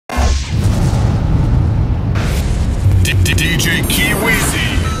DJ Kiwizi.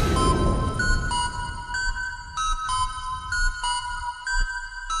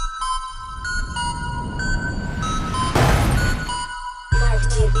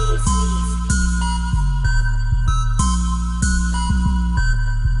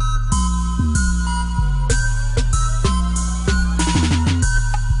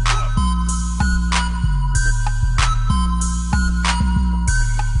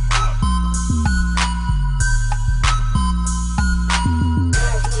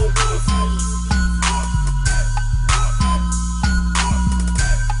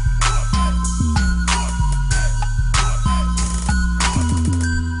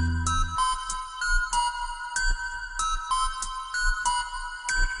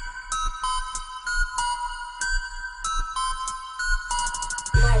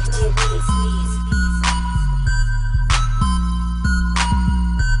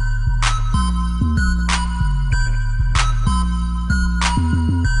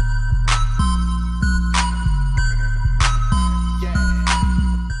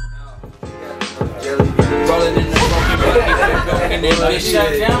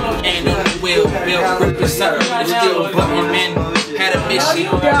 And on the wheel, Bill ripping something, still button man. Had a mission,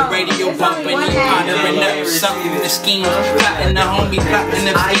 the radio bumping, he pondering up something, the scheme, plotting the homie, plotting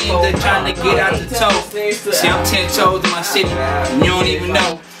the fiend, they're trying to get out the toe. See, I'm 10 toes in my city, and you don't even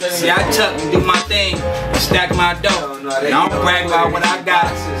know. See, I tuck and do my thing, and stack my dough. And I don't brag about what I got,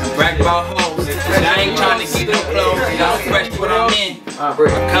 I brag about hoes. See, I ain't trying to get no clothes, I'm fresh what I'm in. I'm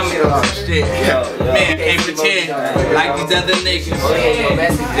coming up some shit. Man, can't pretend like these other niggas.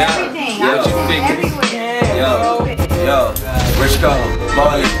 What you thinking? Yo, Rich-Go,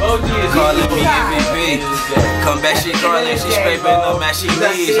 Marley, calling me MVP. Come back, she calling, she scraping the man she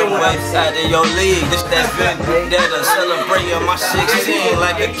needs. I'm way out of your league, this that vendetta. Celebrating my 16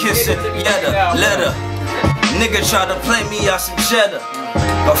 like a kissing yetta. Letter, nigga try to play me out some cheddar.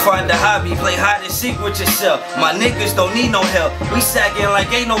 But find a hobby, play hide and seek with yourself. My niggas don't need no help, we sagging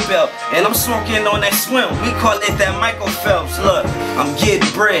like ain't no belt. And I'm smoking on that swim, we call it that Michael Phelps. Look, I'm getting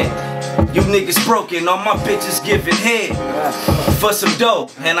bread, you niggas broken, all my bitches giving head for some dope,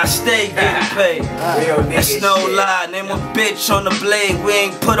 and I stay getting paid. That's no lie, name a bitch on the blade. We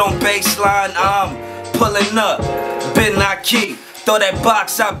ain't put on baseline, I'm pulling up, been not key. Throw that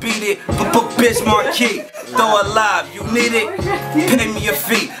box, I beat it, bitch marquee. Throw a live, you need it, pay me your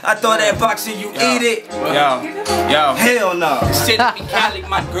fee. I throw that box and you eat it. Yo. Hell no. Shit be Cali,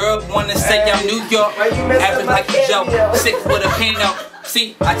 my girl wanna say I'm New York. Average like a joke, sick with a pino.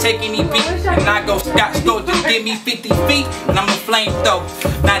 See, I take any beat and I go scotch go. Just give me 50 feet and I'm a flame throw.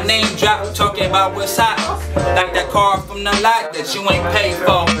 Not name drop, talking about what's hot. Like that car from the lot that you ain't paid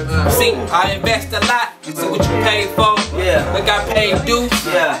for. See, I invest a lot and see what you paid for. Look, I paid dues.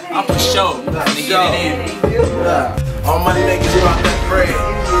 I'm for sure to get it in. All my niggas drop that bread,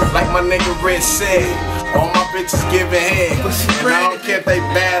 like my nigga Red said. All my bitches giving head, and I don't care if they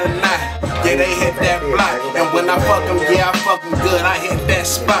bad or not. Yeah, they hit that block, and when I fuck them, yeah, I fuck them good. I hit that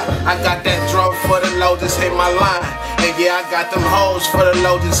spot. I got that draw for the low, just hit my line. And yeah, I got them hoes for the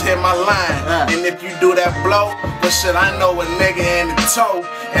low, just hit my line. And if you do that blow, but shit, I know a nigga in the toe,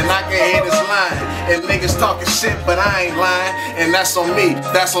 and I can hit his line. And niggas talking shit, but I ain't lying. And that's on me,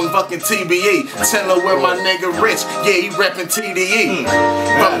 that's on fucking TBE. Tell her where my nigga Rich, yeah, he reppin' TDE.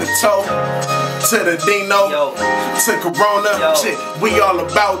 From the toe to the Dino, to Corona, shit, we all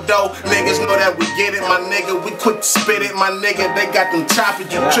about dough. Niggas know that we get it, my nigga, we quick to spit it, my nigga. They got them choppers,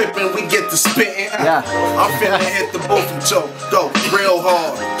 you trippin', we get to spittin'. I'm finna hit the booth and go real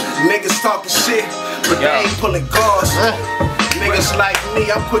hard. Niggas talking shit, but they ain't pulling guards. Niggas like me,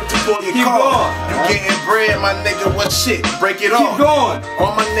 I'm quick to pull your car. You getting bread, my nigga, what shit? Break it off.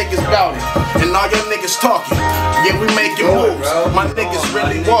 All my niggas bout it, and all your niggas talking. Yeah, we making moves, my niggas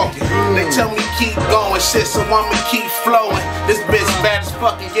really walking. They tell me keep going, shit, so I'ma keep flowing. This bitch bad as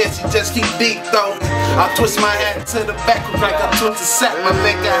fucking, yeah, she just keep deep throwing. I twist my hat to the back like I twist a sack, my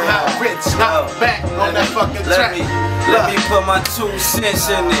nigga, hot Rich, not back on that fucking track. Let me put my 2 cents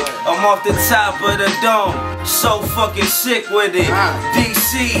in it. I'm off the top of the dome, so fucking sick with it.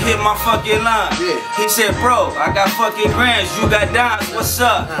 DC hit my fucking line. He said, bro, I got fucking grands, you got dimes, what's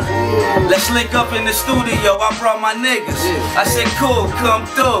up? Let's link up in the studio, I brought my niggas. I said, cool, come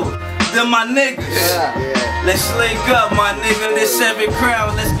through. Them my niggas. Let's link up, my nigga, this 7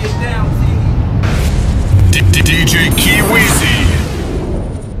 Crown, let's get down. DJ Kiwizi.